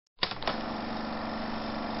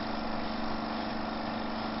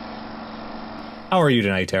How are you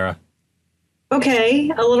tonight, Tara? Okay,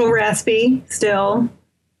 a little raspy still,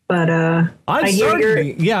 but I'm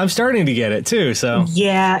starting to get it too. So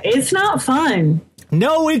yeah, it's not fun.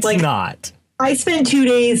 No, it's not. I spent 2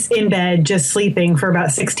 days in bed just sleeping for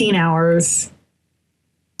about 16 hours.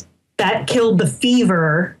 That killed the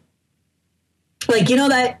fever. Like, you know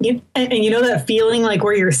that feeling like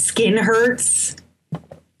where your skin hurts?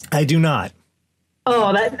 I do not.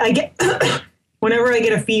 Oh, that I get whenever I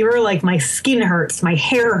get a fever, like my skin hurts, my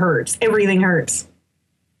hair hurts, everything hurts.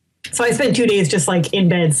 So I spent 2 days just like in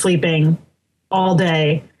bed sleeping all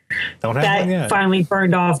day. That finally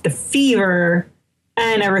burned off the fever.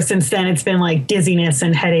 And ever since then, it's been like dizziness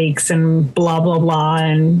and headaches and blah, blah, blah.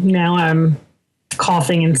 And now I'm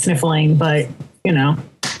coughing and sniffling, but you know.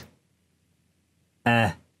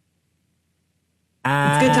 It's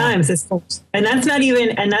good times. And that's not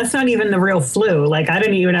even the real flu. Like I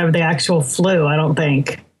didn't even have the actual flu, I don't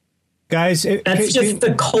think. Guys, that's just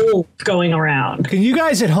the cold going around. Can you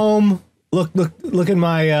guys at home look at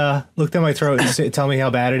my look down my throat and tell me how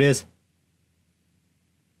bad it is?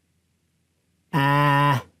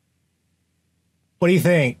 What do you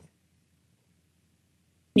think?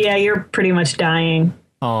 Yeah, you're pretty much dying.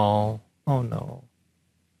 Oh no.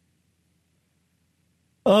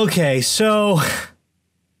 Okay, so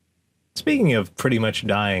speaking of pretty much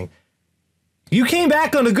dying, you came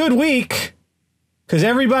back on a good week because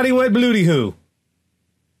everybody went blooty-hoo,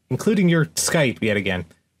 including your Skype yet again.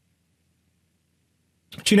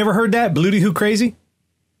 But you never heard that? Blooty-hoo crazy?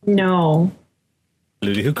 No.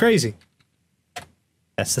 Blooty-hoo crazy.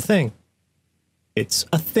 That's the thing. It's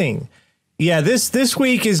a thing. Yeah, this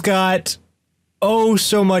week has got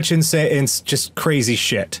so much insane, just crazy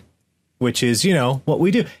shit. Which is, you know, what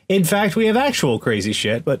we do. In fact, we have actual crazy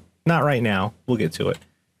shit, but not right now. We'll get to it.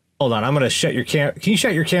 Hold on, I'm going to shut your camera. Can you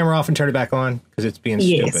shut your camera off and turn it back on? Because it's being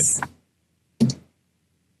stupid.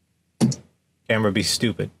 Camera be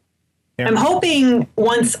stupid. I'm hoping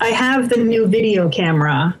once I have the new video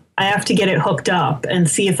camera, I have to get it hooked up and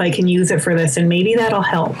see if I can use it for this, and maybe that'll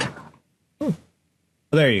help. Well,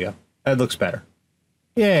 there you go. That looks better.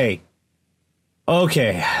 Yay.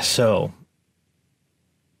 Okay, so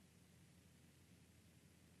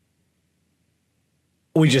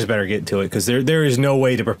we just better get to it, because there is no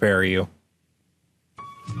way to prepare you.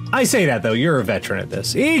 I say that, though. You're a veteran at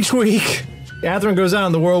this. Each week, Catherine goes out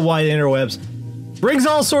on the worldwide interwebs, brings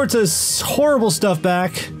all sorts of horrible stuff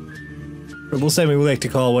back. We'll say we like to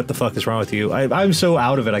call What the Fuck is Wrong with You. I'm so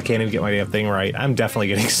out of it, I can't even get my damn thing right. I'm definitely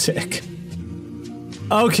getting sick.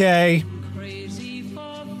 Okay.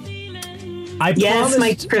 Yes,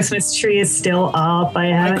 my Christmas tree is still up. I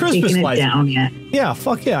haven't taken it down yet. Yeah,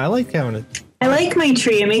 fuck yeah. I like having it. I like my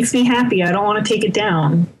tree. It makes me happy. I don't want to take it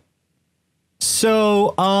down.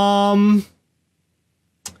 So,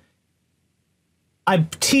 I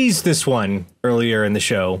teased this one earlier in the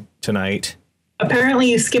show tonight.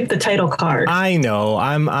 Apparently you skipped the title card. I know.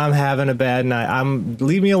 I'm having a bad night.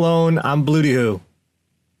 Leave me alone. I'm blooty-hoo.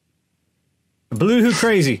 Blooty-hoo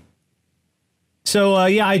crazy. So,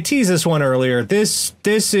 yeah, I teased this one earlier. This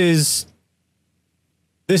is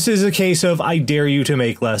a case of I dare you to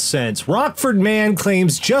make less sense. Rockford man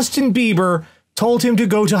claims Justin Bieber told him to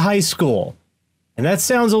go to high school. And that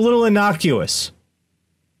sounds a little innocuous.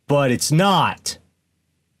 But it's not.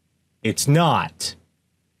 It's not.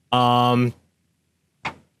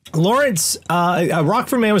 Lawrence, a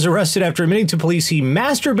Rockford man was arrested after admitting to police he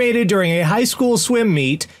masturbated during a high school swim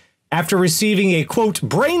meet after receiving a, quote,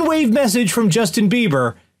 brainwave message from Justin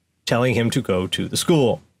Bieber telling him to go to the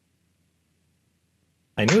school.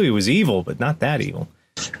 I knew he was evil, but not that evil.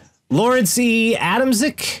 Lawrence E.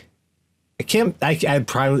 Adamczyk. I'm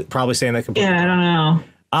probably saying that completely. Yeah, I don't know.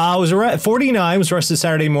 Was 49, was arrested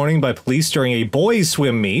Saturday morning by police during a boys'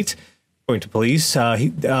 swim meet. According to police,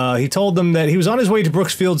 he told them that he was on his way to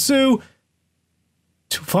Brooksfield Zoo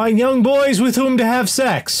to find young boys with whom to have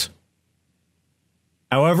sex.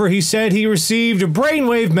 However, he said he received a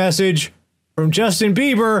brainwave message from Justin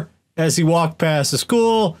Bieber as he walked past the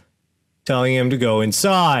school, telling him to go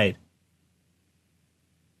inside.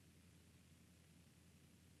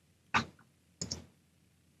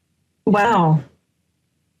 Wow.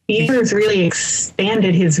 Bieber's really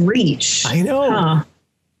expanded his reach. I know. Huh.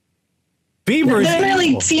 Bieber doesn't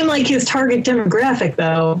really seem like his target demographic,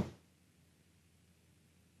 though.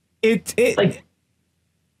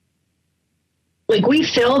 Like we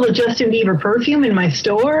sell the Justin Bieber perfume in my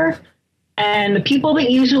store, and the people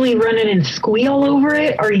that usually run in and squeal over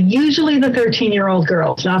it are usually the 13-year-old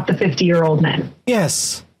girls, not the 50-year-old men.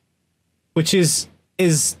 Yes. Which is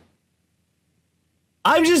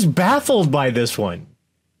I'm just baffled by this one.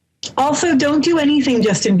 Also, don't do anything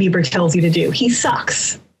Justin Bieber tells you to do. He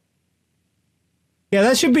sucks. Yeah,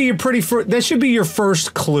 that should be that should be your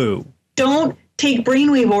first clue. Don't take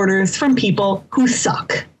brainwave orders from people who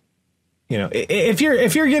suck. You know, if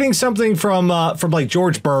you're getting something from like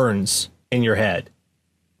George Burns in your head,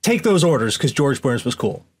 take those orders because George Burns was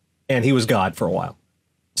cool and he was God for a while.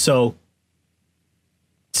 So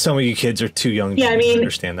some of you kids are too young to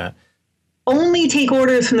understand that. Only take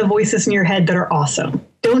orders from the voices in your head that are awesome.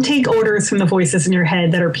 Don't take orders from the voices in your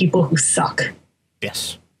head that are people who suck.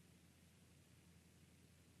 Yes.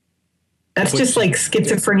 That's just like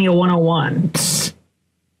schizophrenia 101.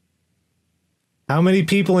 How many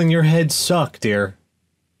people in your head suck, dear?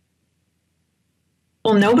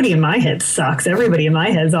 Well, nobody in my head sucks. Everybody in my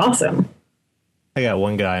head's awesome. I got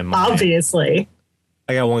one guy in mind. Obviously.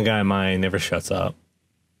 I got one guy in mind, never shuts up.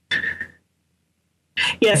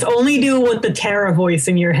 Yes, only do what the Tara voice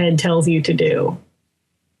in your head tells you to do.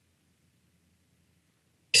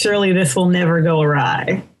 Surely this will never go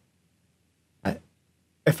awry.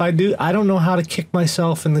 If I do, I don't know how to kick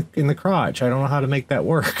myself in the crotch. I don't know how to make that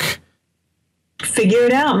work. Figure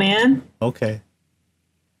it out, man. Okay.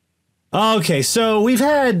 Okay, so we've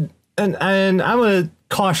had, and I'm going to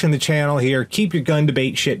caution the channel here. Keep your gun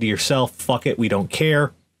debate shit to yourself. Fuck it. We don't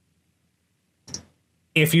care.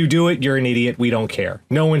 If you do it, you're an idiot. We don't care.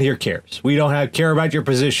 No one here cares. We don't care about your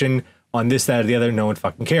position on this, that, or the other. No one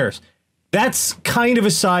fucking cares. That's kind of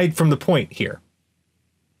aside from the point here.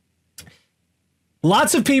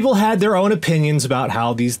 Lots of people had their own opinions about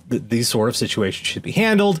how these sort of situations should be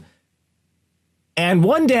handled. And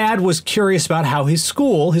one dad was curious about how his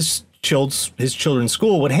school, his children's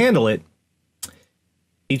school would handle it.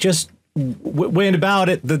 He just went about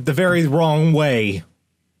it the very wrong way.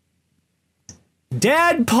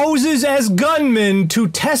 Dad poses as gunman to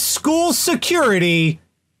test school security,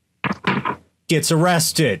 gets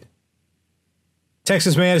arrested.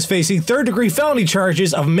 Texas man is facing third-degree felony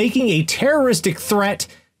charges of making a terroristic threat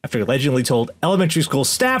after he allegedly told elementary school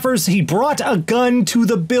staffers he brought a gun to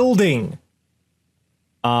the building.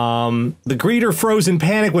 The greeter froze in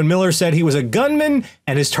panic when Miller said he was a gunman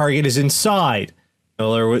and his target is inside.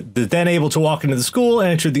 Miller was then able to walk into the school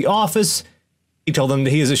and entered the office. He told them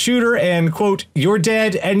that he is a shooter and, quote, "You're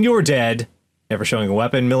dead and you're dead." Never showing a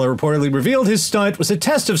weapon, Miller reportedly revealed his stunt was a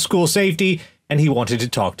test of school safety and he wanted to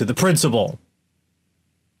talk to the principal.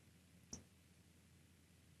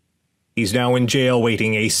 He's now in jail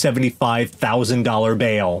waiting a $75,000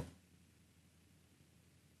 bail.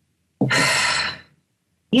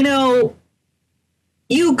 You know,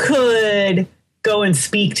 you could go and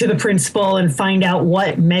speak to the principal and find out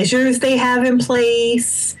what measures they have in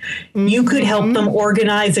place. You could help them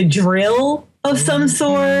organize a drill of some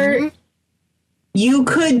sort. You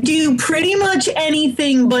could do pretty much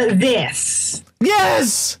anything but this.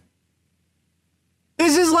 Yes!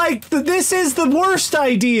 This is the worst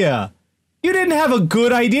idea. You didn't have a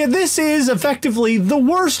good idea. This is effectively the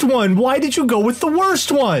worst one. Why did you go with the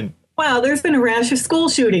worst one? Wow, there's been a rash of school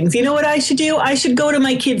shootings. You know what I should do? I should go to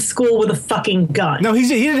my kid's school with a fucking gun. No, he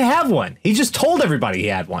didn't have one. He just told everybody he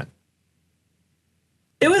had one.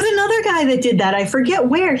 There was another guy that did that. I forget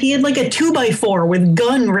where. He had like a 2x4 with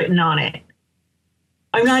gun written on it.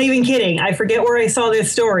 I'm not even kidding. I forget where I saw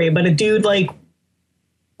this story, but a dude like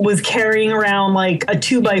was carrying around like a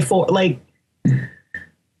 2x4. Like,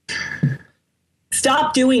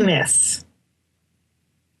 stop doing this.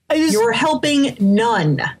 You're helping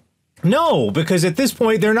none. No, because at this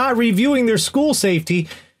point, they're not reviewing their school safety.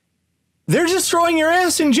 They're just throwing your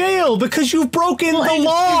ass in jail because you've broken the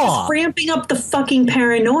law. They're just ramping up the fucking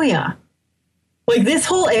paranoia. Like, this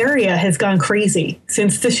whole area has gone crazy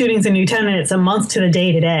since the shootings in Newtown, and it's a month to the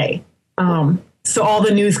day today. So all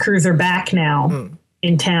the news crews are back now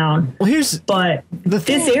in town. Well,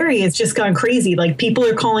 this area has just gone crazy. Like, people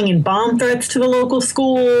are calling in bomb threats to the local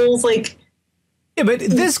schools. Like, yeah, but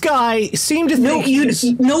this guy seemed to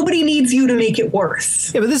think nobody needs you to make it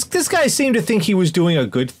worse. Yeah, but this guy seemed to think he was doing a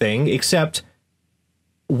good thing, except,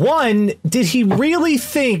 one, did he really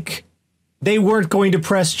think they weren't going to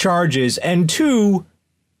press charges? And two,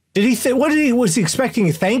 was he expecting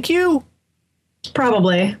a thank you?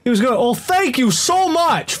 Probably. He was going, "Oh, thank you so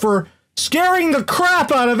much for scaring the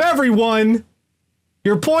crap out of everyone.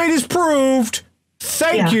 Your point is proved.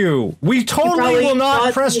 Thank you. We totally will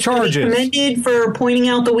not press charges." Commended for pointing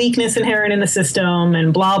out the weakness inherent in the system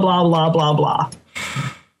and blah, blah, blah, blah, blah.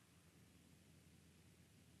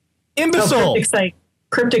 Imbecile.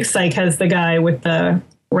 Cryptic Psych has the guy with the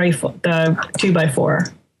rifle, the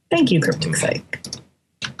 2x4. Thank you, Cryptic Psych.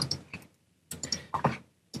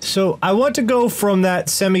 So I want to go from that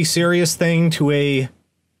semi-serious thing to a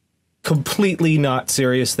completely not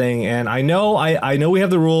serious thing. And I know we have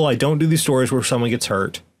the rule. I don't do these stories where someone gets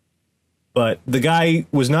hurt. But the guy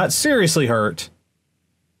was not seriously hurt.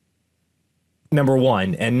 Number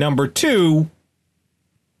one. And number two,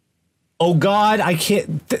 oh God, I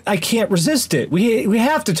can't resist it. We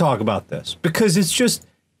have to talk about this because it's just,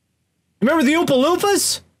 remember the Oompa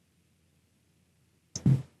Loompas?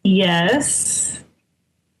 Yes.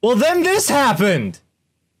 Well, then this happened.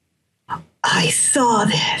 I saw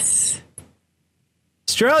this.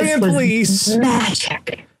 Australian police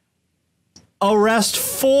magic. arrest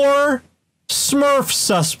 4 Smurf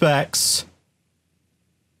suspects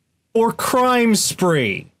for crime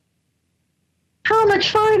spree. How much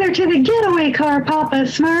farther to the getaway car, Papa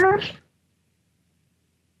Smurf?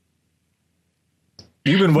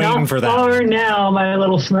 You've been waiting Not for that. far now, my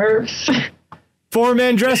little Smurfs. 4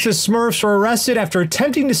 men dressed as Smurfs were arrested after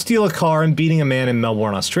attempting to steal a car and beating a man in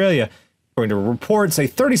Melbourne, Australia. According to reports, a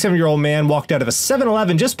 37-year-old man walked out of a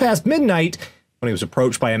 7-Eleven just past midnight when he was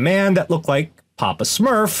approached by a man that looked like Papa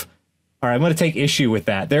Smurf. All right, I'm going to take issue with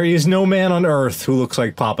that. There is no man on earth who looks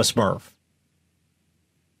like Papa Smurf.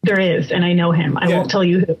 There is, and I know him. I won't tell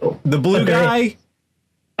you who. The blue guy?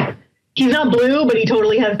 He's not blue, but he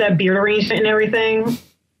totally has that beard arrangement and everything.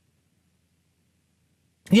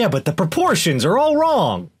 Yeah, but the proportions are all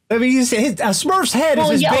wrong. I mean, a Smurf's head is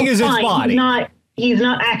as big as his body. He's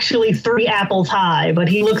not actually 3 apples high, but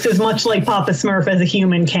he looks as much like Papa Smurf as a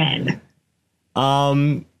human can.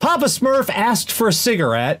 Papa Smurf asked for a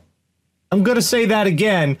cigarette. I'm going to say that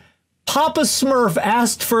again. Papa Smurf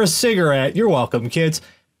asked for a cigarette. You're welcome, kids.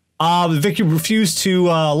 The victim refused to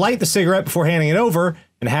light the cigarette before handing it over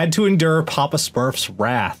and had to endure Papa Smurf's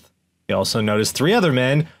wrath. He also noticed 3 other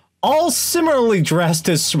men, all similarly dressed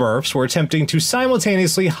as Smurfs, were attempting to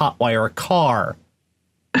simultaneously hotwire a car.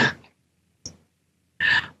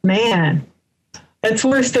 Man, that's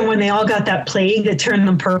worse than when they all got that plague that turned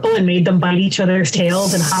them purple and made them bite each other's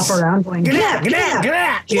tails and hop around going, get out, get out, get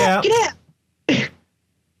out, yeah. get out.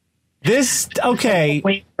 This, okay.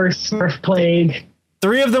 Wait for Smurf plague.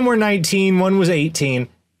 3 of them were 19, 1 was 18.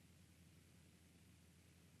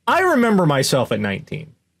 I remember myself at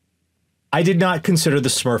 19. I did not consider the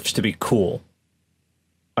Smurfs to be cool.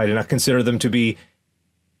 I did not consider them to be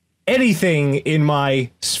anything in my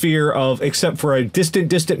sphere of, except for a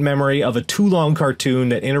distant memory of a too long cartoon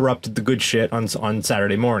that interrupted the good shit on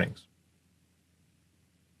Saturday mornings.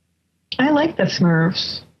 I like the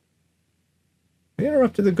Smurfs. They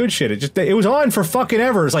interrupted the good shit. It was on for fucking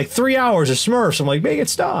ever. It's like 3 hours of Smurfs. I'm like, make it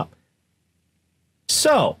stop.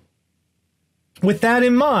 So, with that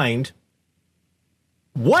in mind,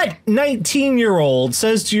 what 19-year-old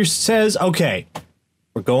says, okay,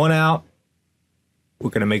 we're going out. We're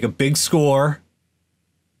going to make a big score.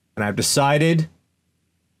 And I've decided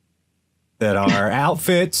that our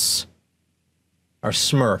outfits are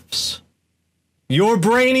Smurfs. You're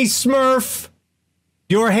brainy Smurf.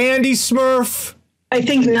 You're handy Smurf. I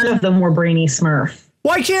think none of them were brainy Smurf.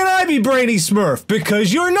 Why can't I be brainy Smurf?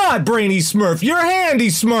 Because you're not brainy Smurf. You're handy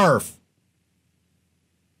Smurf.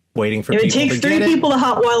 Waiting for people to get it. If it takes 3 people to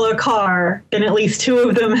hotwire a car, then at least 2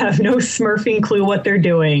 of them have no smurfing clue what they're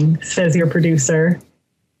doing, says your producer.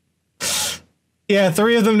 Yeah,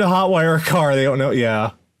 3 of them to hotwire a car. They don't know.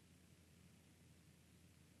 Yeah.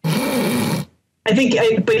 I think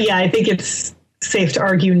it's safe to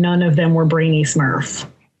argue none of them were brainy Smurf.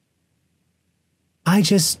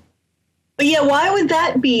 But yeah, why would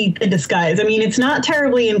that be a disguise? I mean, it's not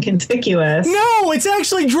terribly inconspicuous. No, it's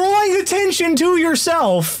actually drawing attention to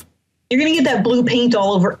yourself. You're going to get that blue paint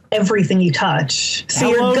all over everything you touch. So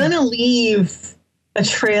you're going to leave a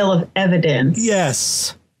trail of evidence.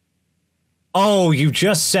 Yes. Oh, you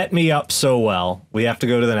just set me up so well. We have to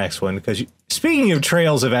go to the next one because speaking of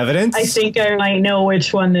trails of evidence, I think I might know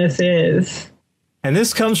which one this is. And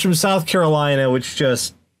this comes from South Carolina, which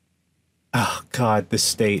just, oh God, this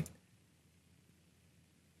state.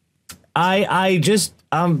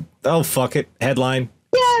 Oh fuck it. Headline.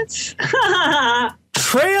 Yes.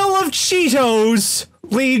 Trail of Cheetos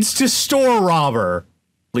leads to store robber.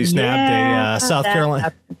 Police nabbed a South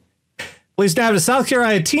Carolina. Police nabbed a South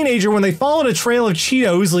Carolina teenager when they followed a trail of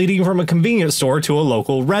Cheetos leading from a convenience store to a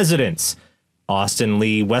local residence. Austin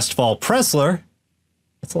Lee Westfall Pressler,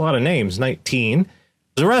 that's a lot of names, 19,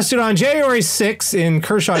 was arrested on January 6 in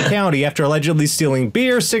Kershaw County after allegedly stealing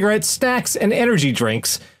beer, cigarettes, snacks, and energy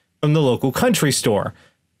drinks from the local country store.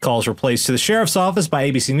 Calls were placed to the sheriff's office by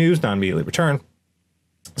ABC News, not immediately returned.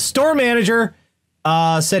 The store manager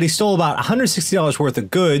said he stole about $160 worth of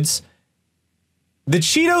goods. The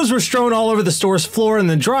Cheetos were strewn all over the store's floor in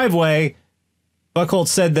the driveway. Buckholt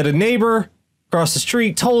said that a neighbor across the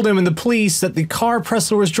street told him and the police that the car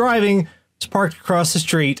Pressler was driving was parked across the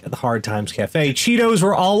street at the Hard Times Cafe. Cheetos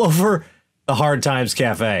were all over the Hard Times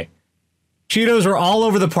Cafe. Cheetos were all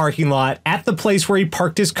over the parking lot, at the place where he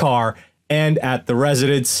parked his car, and at the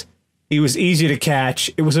residence. He was easy to catch.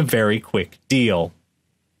 It was a very quick deal.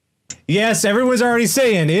 Yes, everyone's already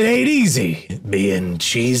saying it ain't easy being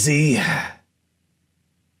cheesy.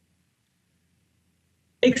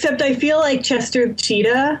 Except I feel like Chester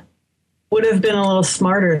Cheetah would have been a little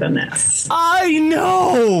smarter than this. I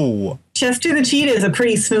know! Chester the Cheetah is a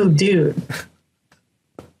pretty smooth dude.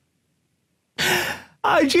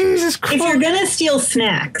 Jesus Christ. If you're going to steal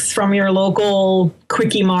snacks from your local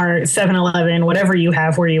Quickie Mart, 7-Eleven, whatever you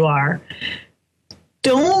have where you are,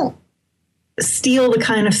 don't steal the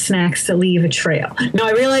kind of snacks that leave a trail. Now,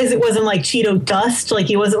 I realize it wasn't like Cheeto dust, like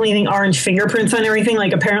he wasn't leaving orange fingerprints on everything.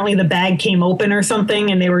 Like apparently the bag came open or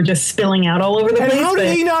something and they were just spilling out all over the place. How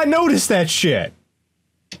did he not notice that shit?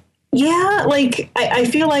 Yeah, like I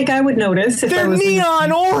feel like I would notice if they're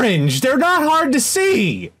neon orange. They're not hard to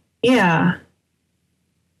see. Yeah.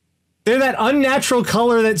 They're that unnatural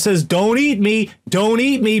color that says, don't eat me,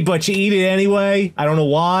 but you eat it anyway. I don't know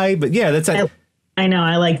why, but yeah, that's that. I know,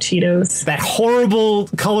 I like Cheetos. That horrible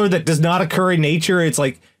color that does not occur in nature. It's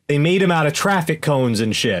like they made them out of traffic cones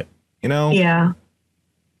and shit, you know? Yeah.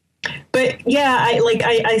 But yeah,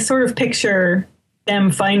 I sort of picture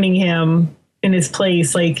them finding him in his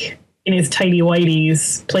place, like in his tighty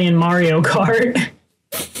whities playing Mario Kart.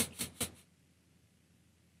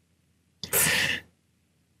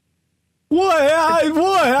 What?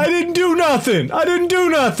 I didn't do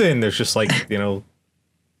nothing. There's just like, you know.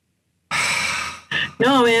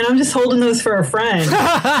 No, man, I'm just holding those for a friend.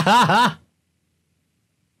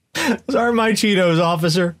 Those are my Cheetos,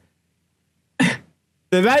 officer.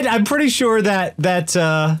 I'm pretty sure that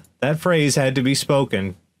phrase had to be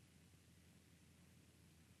spoken.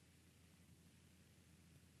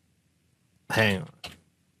 Hang on.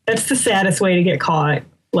 That's the saddest way to get caught.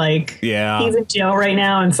 Like, yeah, he's in jail right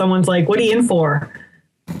now, and someone's like, "What are you in for?"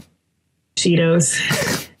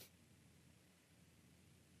 Cheetos.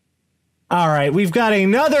 All right, we've got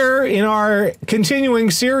another in our continuing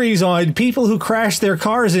series on people who crash their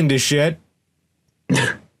cars into shit.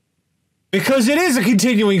 Because it is a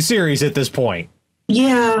continuing series at this point.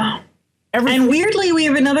 Yeah. And weirdly, we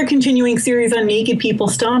have another continuing series on naked people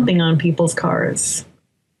stomping on people's cars.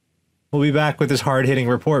 We'll be back with this hard-hitting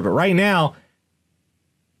report, but right now...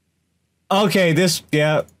 Okay,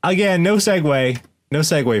 again, no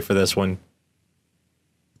segue for this one.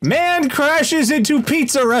 Man crashes into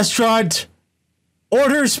pizza restaurant,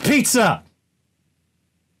 orders pizza.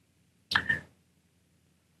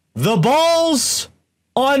 The balls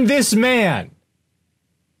on this man.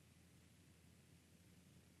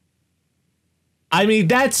 I mean,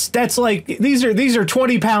 that's like, these are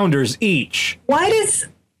 20 pounders each.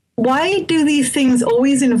 Why do these things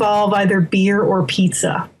always involve either beer or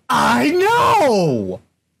pizza? I know!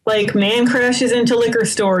 Like, man crashes into liquor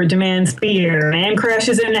store, demands beer. Man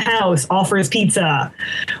crashes into house, offers pizza.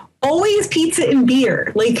 Always pizza and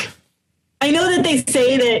beer. Like, I know that they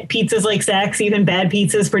say that pizza's like sex, even bad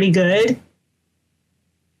pizza is pretty good.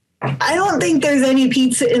 I don't think there's any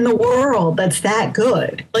pizza in the world that's that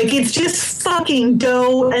good. Like, it's just fucking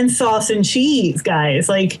dough and sauce and cheese, guys.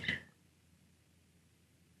 Like...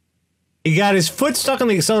 He got his foot stuck on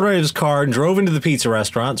the accelerator of his car and drove into the pizza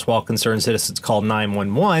restaurant. While concerned citizens called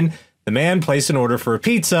 911. The man placed an order for a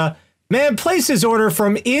pizza. Man placed his order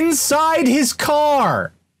from inside his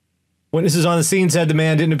car. Witnesses on the scene said the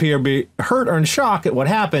man didn't appear to be hurt or in shock at what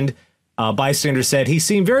happened. Bystanders said he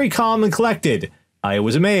seemed very calm and collected. I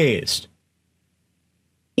was amazed.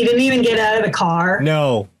 He didn't even get out of the car?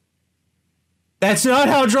 No. That's not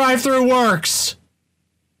how drive-thru works.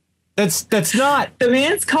 That's not. The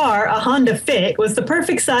man's car, a Honda Fit, was the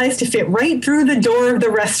perfect size to fit right through the door of the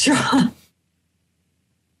restaurant.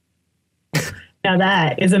 Now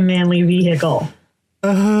that is a manly vehicle. He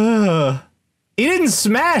didn't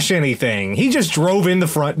smash anything. He just drove in the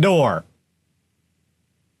front door.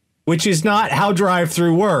 Which is not how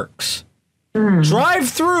drive-thru works.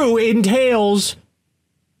 Drive-thru entails,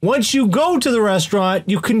 once you go to the restaurant,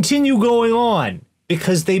 you continue going on.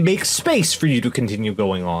 Because they make space for you to continue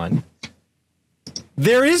going on.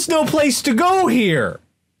 There is no place to go here.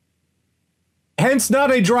 Hence not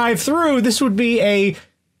a drive-through. This would be a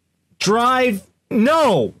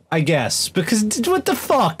no, I guess. Because what the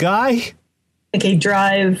fuck, guy? Like a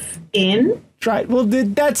drive-in? Well,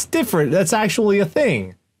 that's different. That's actually a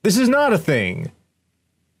thing. This is not a thing.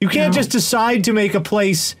 You can't just decide to make a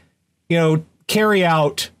place, you know, carry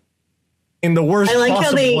out in the worst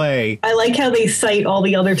possible way. I like how they cite all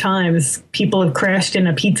the other times people have crashed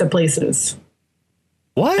into pizza places.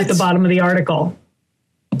 What? At the bottom of the article.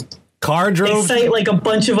 Car drove. They cite like a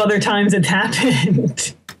bunch of other times it's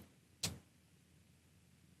happened.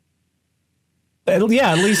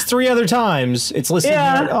 Yeah, at least 3 other times it's listed.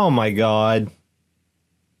 Yeah. Oh my God.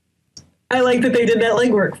 I like that they did that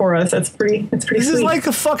legwork for us. That's pretty This sweet. is like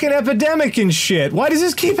a fucking epidemic and shit. Why does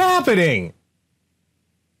this keep happening?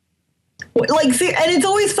 Like, see, and it's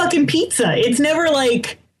always fucking pizza. It's never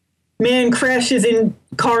like man crashes in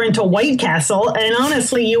car into White Castle. And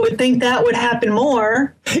honestly, you would think that would happen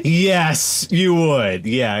more. Yes, you would.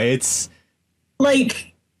 Yeah, it's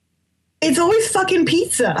like, it's always fucking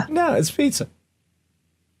pizza. no, it's pizza.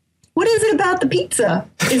 What is it about the pizza?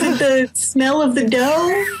 Is it the smell of the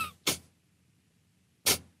dough?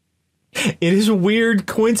 It is a weird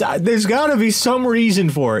coincidence. There's got to be some reason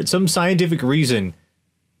for it, some scientific reason.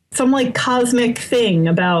 Some like cosmic thing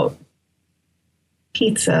about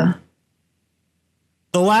pizza.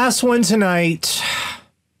 The last one tonight.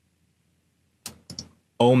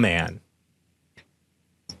 Oh, man.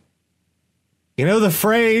 You know the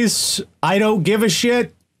phrase, I don't give a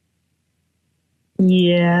shit?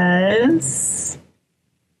 Yes.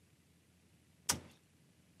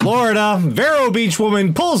 Florida, Vero Beach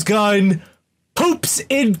woman pulls gun, poops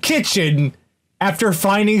in kitchen after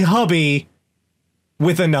finding hubby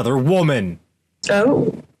with another woman.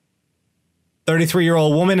 Oh.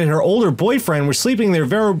 33-year-old woman and her older boyfriend were sleeping in their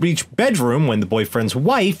Vero Beach bedroom when the boyfriend's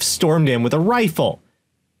wife stormed in with a rifle.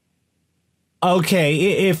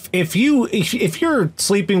 Okay, if you're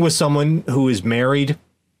sleeping with someone who is married,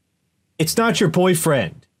 it's not your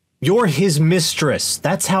boyfriend. You're his mistress.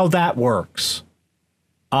 That's how that works.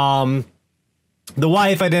 The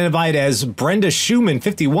wife, identified as Brenda Schumann,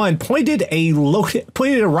 51, pointed a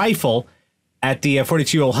rifle at the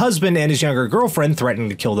 42-year-old husband and his younger girlfriend, threatening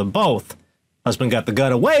to kill them both. Husband got the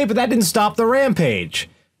gun away, but that didn't stop the rampage.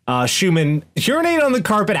 Schumann urinated on the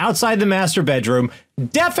carpet outside the master bedroom,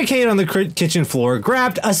 defecated on the kitchen floor,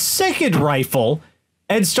 grabbed a second rifle,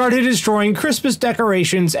 and started destroying Christmas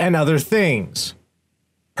decorations and other things.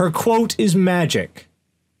 Her quote is magic.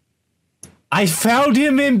 I found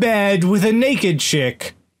him in bed with a naked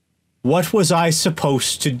chick. What was I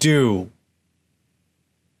supposed to do?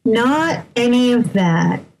 Not any of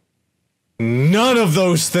that. None of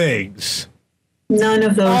those things. None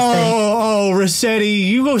of those things. Oh, Rossetti,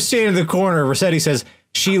 you go stand in the corner. Rossetti says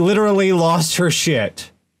she literally lost her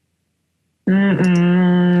shit.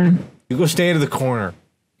 Mm-mm. You go stand in the corner.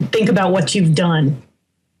 Think about what you've done.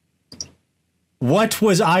 What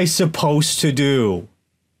was I supposed to do?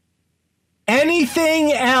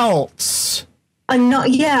 Anything else?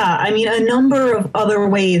 Yeah, I mean, a number of other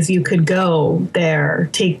ways you could go there.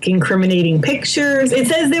 Take incriminating pictures. It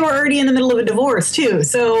says they were already in the middle of a divorce, too.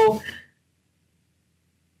 So,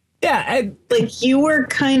 yeah, like, you were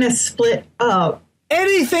kind of split up.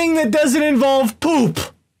 Anything that doesn't involve poop,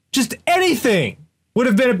 just anything, would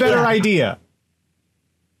have been a better idea.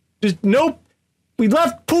 Just nope. We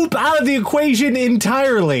left poop out of the equation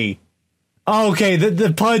entirely. Okay,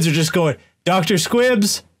 the puds are just going, Dr.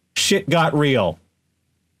 Squibbs, shit got real.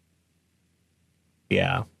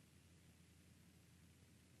 Yeah.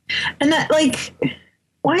 And that, like,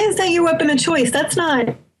 why is that your weapon of choice? That's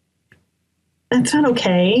not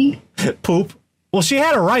okay. Poop. Well, she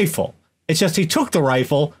had a rifle. It's just he took the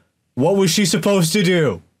rifle. What was she supposed to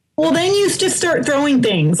do? Well, then you just start throwing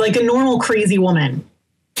things like a normal crazy woman.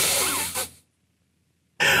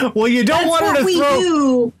 Well, you don't want her to throw. That's what we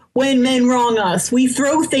do when men wrong us. We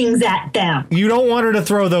throw things at them. You don't want her to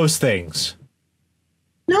throw those things.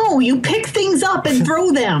 No, you pick things up and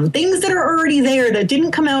throw them. Things that are already there that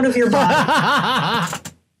didn't come out of your body.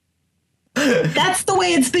 That's the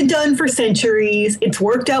way it's been done for centuries. It's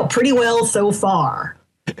worked out pretty well so far.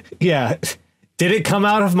 Yeah. Did it come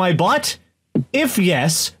out of my butt? If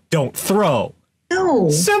yes, don't throw. No.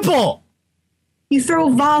 Simple. You throw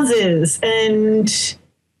vases and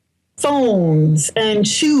phones and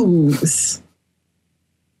shoes.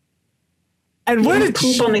 And where did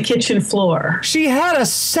poop on the kitchen floor? She had a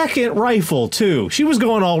second rifle, too. She was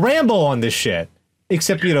going all Rambo on this shit.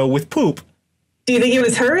 Except, you know, with poop. Do you think it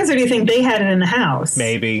was hers, or do you think they had it in the house?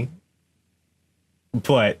 Maybe.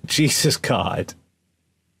 But, Jesus God.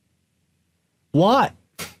 What?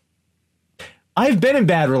 I've been in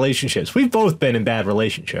bad relationships. We've both been in bad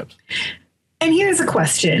relationships. And here's a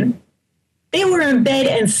question. They were in bed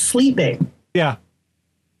and sleeping. Yeah.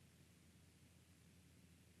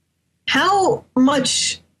 How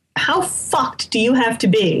fucked do you have to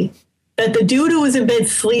be that the dude who was in bed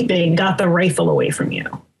sleeping got the rifle away from you?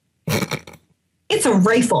 It's a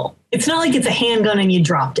rifle. It's not like it's a handgun and you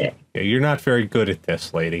dropped it. Yeah, you're not very good at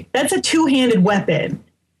this, lady. That's a two-handed weapon.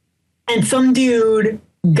 And some dude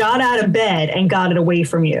got out of bed and got it away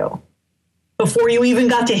from you before you even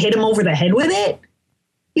got to hit him over the head with it.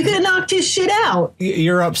 You could have knocked his shit out.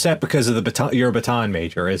 You're upset because of the baton. You're a baton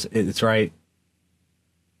major. It's right.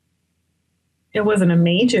 It wasn't a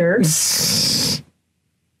major.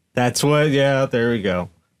 That's what. Yeah, there we go.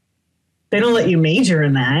 They don't let you major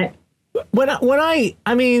in that.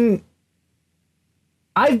 I mean,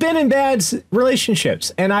 I've been in bad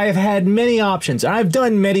relationships and I have had many options. I've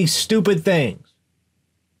done many stupid things.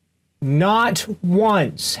 Not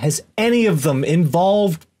once has any of them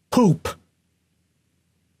involved poop.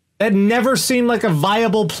 That never seemed like a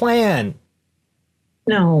viable plan.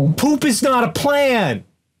 No. Poop is not a plan.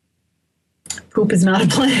 Poop is not a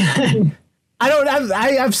plan.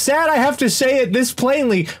 I've said I have to say it this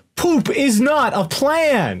plainly. Poop is not a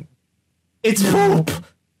plan. It's poop.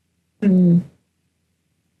 Mm.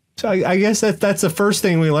 So I guess that's the first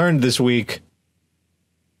thing we learned this week.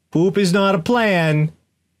 Poop is not a plan.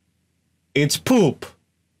 It's poop.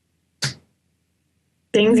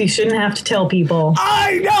 Things you shouldn't have to tell people.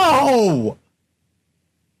 I know!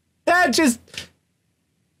 That just...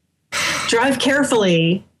 Drive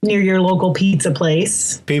carefully near your local pizza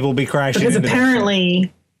place. People be crashing because into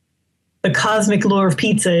apparently the cosmic lure of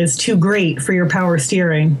pizza is too great for your power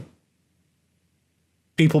steering.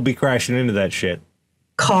 People be crashing into that shit.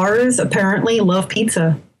 Cars apparently love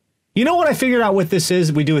pizza. You know what I figured out what this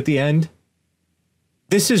is we do at the end?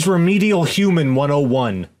 This is Remedial Human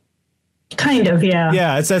 101. Kind of, yeah.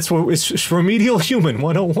 Yeah, that's what it's Remedial Human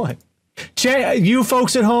 101. You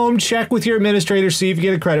folks at home, check with your administrator, see if you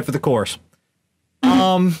get a credit for the course.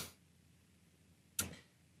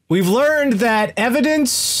 We've learned that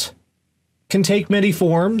evidence can take many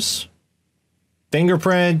forms.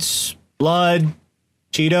 Fingerprints, blood,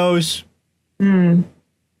 Cheetos. And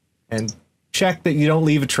check that you don't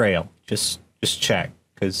leave a trail. Just check,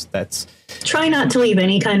 because that's... Try not to leave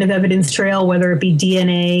any kind of evidence trail, whether it be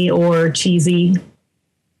DNA or cheesy.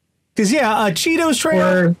 Because, yeah, a Cheetos trail...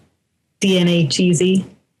 Or DNA cheesy.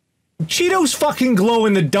 Cheetos fucking glow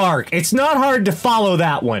in the dark. It's not hard to follow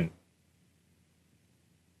that one.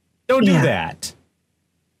 Don't do that.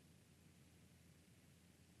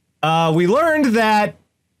 We learned that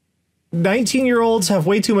 19-year-olds have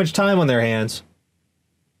way too much time on their hands.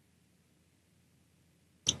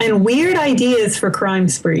 And weird ideas for crime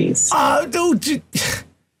sprees. Dude,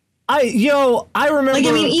 I remember... Like,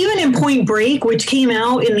 I mean, even in Point Break, which came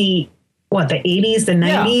out in the 80s, the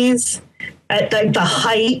 90s, at the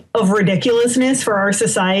height of ridiculousness for our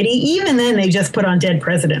society, even then they just put on dead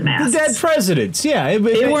president masks. The dead presidents, yeah.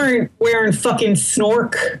 They weren't wearing fucking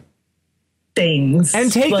snork things.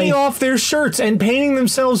 And taking off their shirts and painting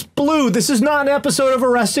themselves blue. This is not an episode of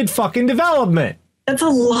Arrested fucking Development. That's a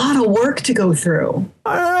lot of work to go through.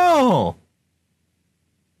 I don't know.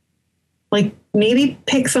 Like, maybe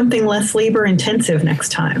pick something less labor intensive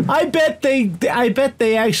next time. I bet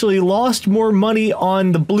they actually lost more money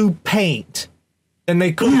on the blue paint than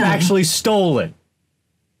they could have actually stolen.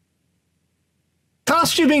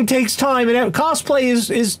 Costuming takes time, and cosplay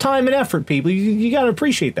is time and effort, people. You got to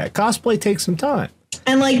appreciate that. Cosplay takes some time.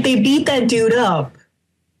 And, like, they beat that dude up.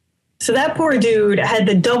 So that poor dude had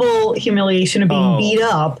the double humiliation of being beat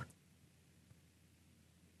up.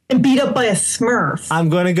 And beat up by a Smurf. I'm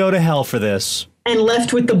going to go to hell for this. And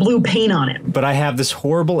left with the blue paint on him. But I have this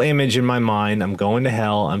horrible image in my mind. I'm going to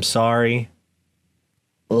hell. I'm sorry.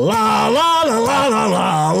 La la la la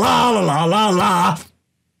la la la la la la.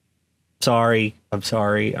 Sorry. I'm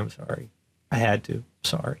sorry. I'm sorry. I had to.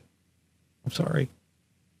 Sorry. I'm sorry.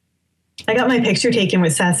 I got my picture taken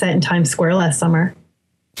with Sassette in Times Square last summer.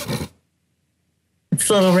 It's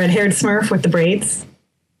the little red-haired Smurf with the braids.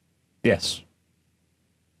 Yes.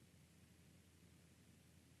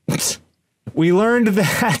 We learned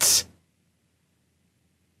that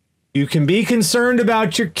you can be concerned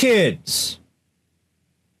about your kids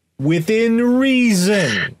within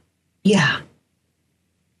reason. Yeah.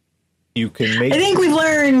 You can make... I think we've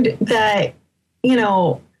learned that,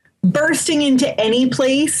 bursting into any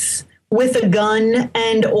place with a gun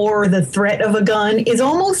and or the threat of a gun is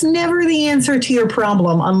almost never the answer to your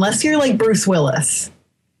problem unless you're like Bruce Willis.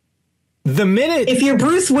 The minute... If you're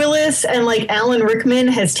Bruce Willis and like Alan Rickman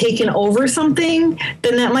has taken over something,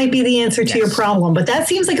 then that might be the answer to your problem. But that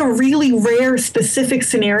seems like a really rare, specific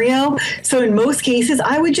scenario. So in most cases,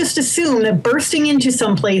 I would just assume that bursting into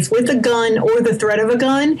some place with a gun or the threat of a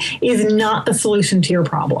gun is not the solution to your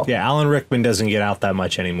problem. Yeah, Alan Rickman doesn't get out that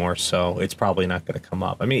much anymore, so it's probably not going to come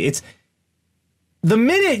up. I mean, the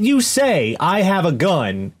minute you say I have a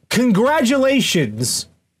gun, congratulations,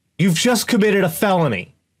 you've just committed a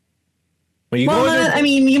felony. When you I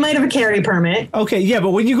mean, you might have a carry permit. Okay, yeah, but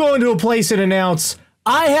when you go into a place and announce,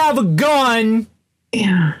 I have a gun,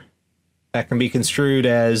 yeah, that can be construed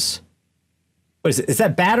as, what is it? Is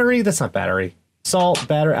that battery? That's not battery. Assault,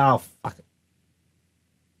 battery. Oh, fuck it.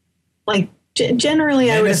 Like,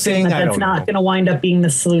 generally, I would assume that that's not going to wind up being the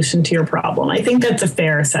solution to your problem. I think that's a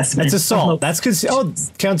fair assessment. That's assault. That's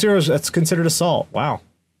count zeros. That's considered assault. Wow.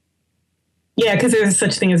 Yeah, because there's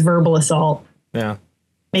such thing as verbal assault. Yeah.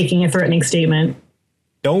 Making a threatening statement.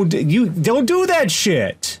 Don't do that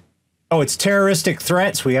shit. Oh, it's terroristic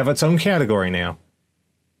threats. We have its own category now.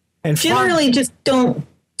 And generally, just don't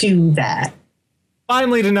do that.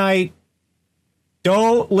 Finally tonight,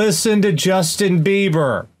 don't listen to Justin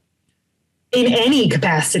Bieber. In any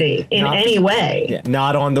capacity, in any way. Yeah,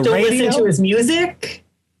 not on the radio. Don't listen to his music.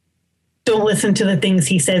 Don't listen to the things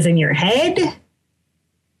he says in your head.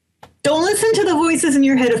 Don't listen to the voices in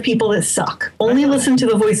your head of people that suck. Only listen to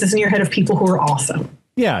the voices in your head of people who are awesome.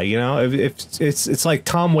 Yeah, you know, if it's like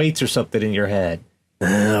Tom Waits or something in your head.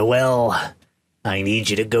 Well, I need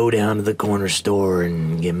you to go down to the corner store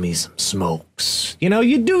and give me some smokes. You know,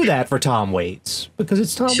 you do that for Tom Waits because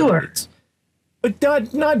it's Tom Waits. But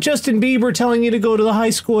not Justin Bieber telling you to go to the high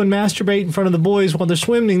school and masturbate in front of the boys while they're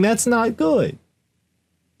swimming. That's not good.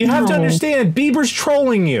 You have to understand, Bieber's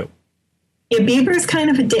trolling you. Yeah, Bieber's kind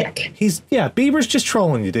of a dick. Bieber's just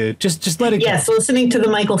trolling you, dude. Just let it go. Yes, listening to the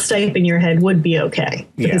Michael Stipe in your head would be okay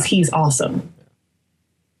because he's awesome.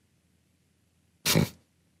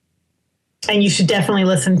 And you should definitely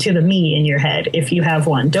listen to the me in your head if you have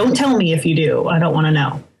one. Don't tell me if you do. I don't want to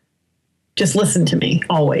know. Just listen to me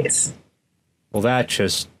always. Well, I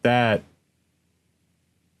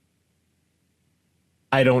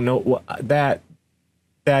don't know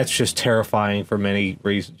that's just terrifying for many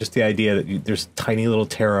reasons. Just the idea that there's tiny little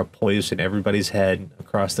terror poised in everybody's head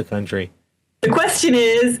across the country. The question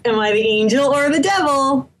is, am I the angel or the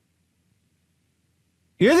devil?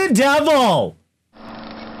 You're the devil.